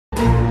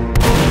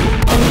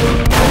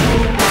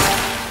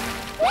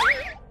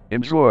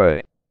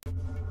Enjoy.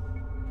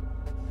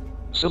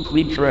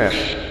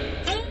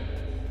 SomeCleanTrash.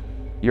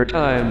 Your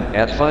time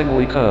has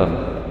finally come.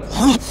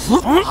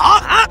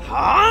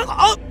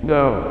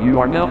 No, you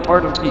are now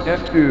part of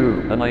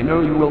TF2, and I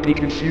know you will be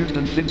confused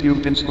and think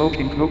you've been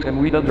smoking coke and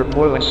weed under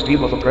boiling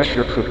steam of a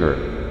pressure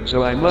cooker.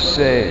 So I must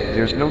say,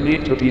 there's no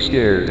need to be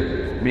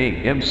scared.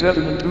 Me,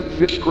 M7 and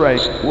Toothfish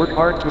Christ, work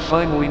hard to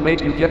finally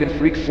make you get in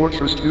Freak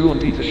Fortress 2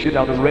 and beat the shit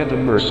out of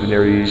random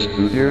mercenaries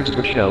who dares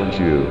to challenge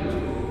you.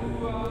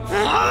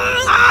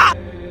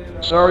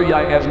 Sorry,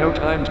 I have no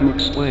time to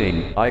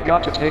explain. I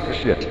got to take a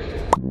shit.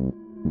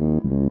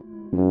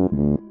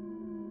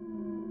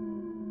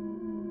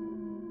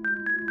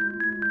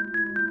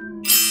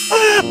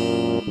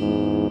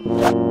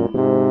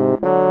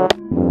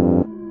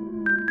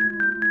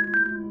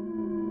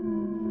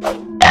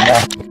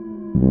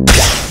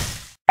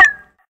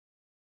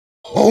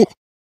 Oh!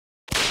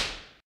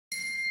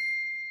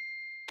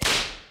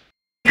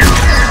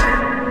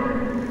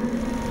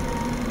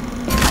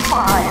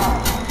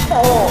 5,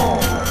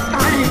 4,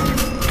 3,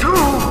 2,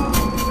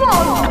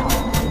 1.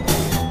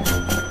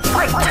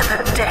 Fight to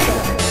the death.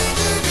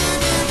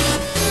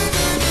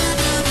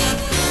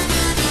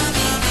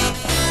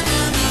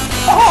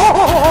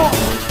 Oh!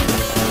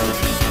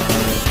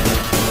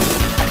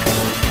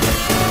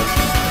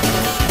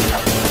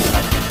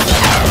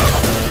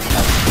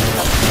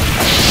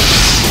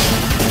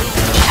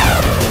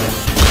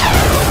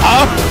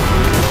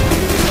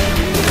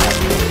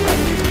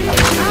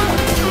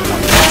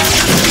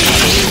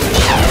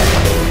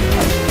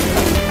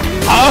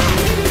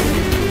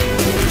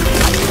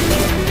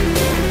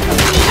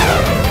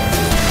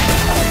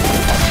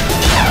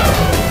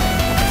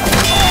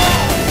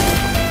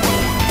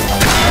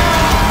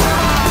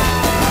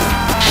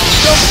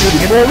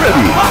 Shooting him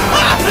already!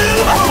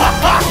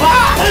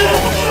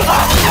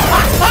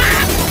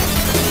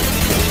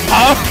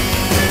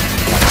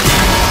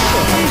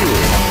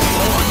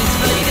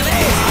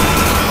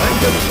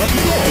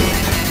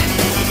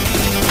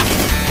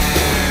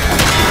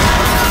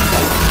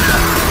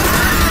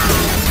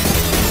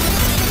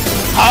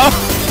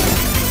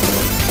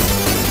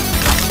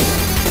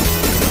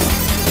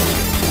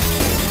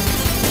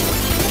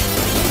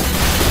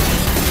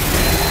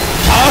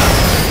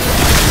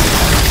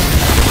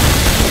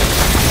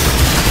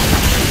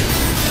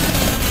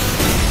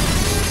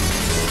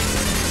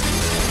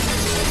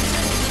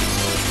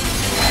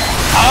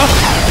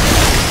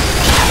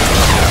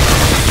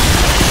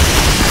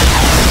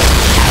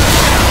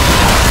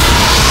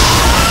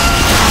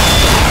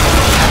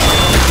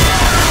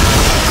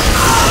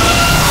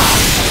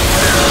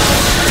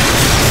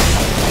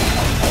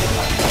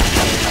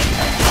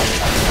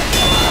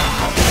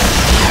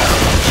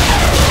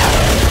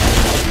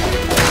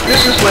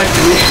 This is my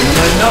creation and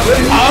I'm not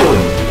ready to kill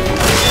him.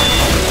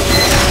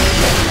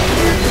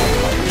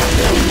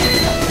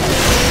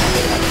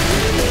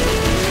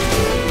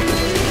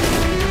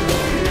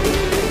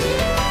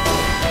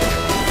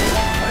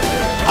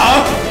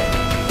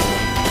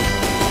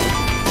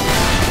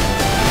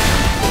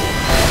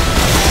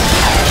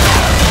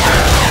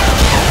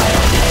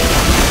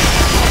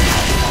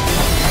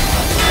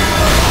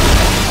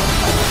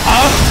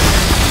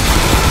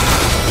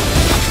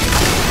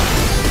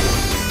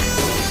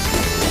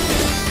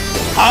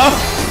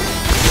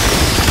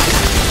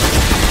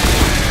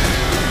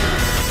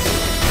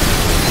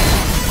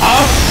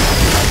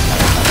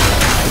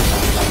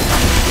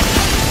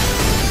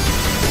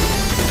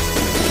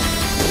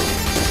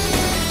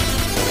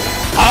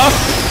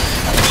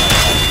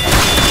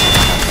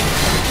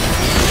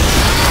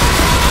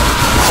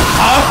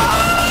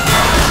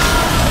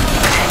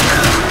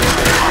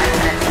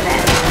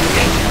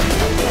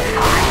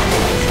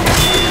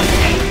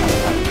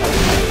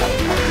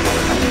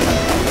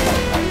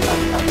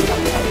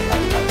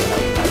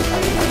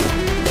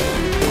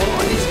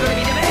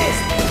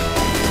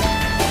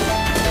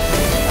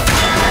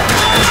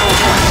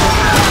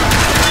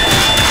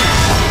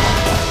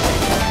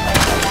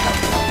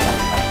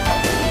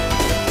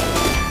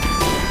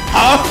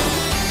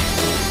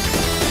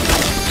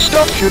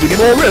 Stop shooting him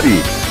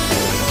already!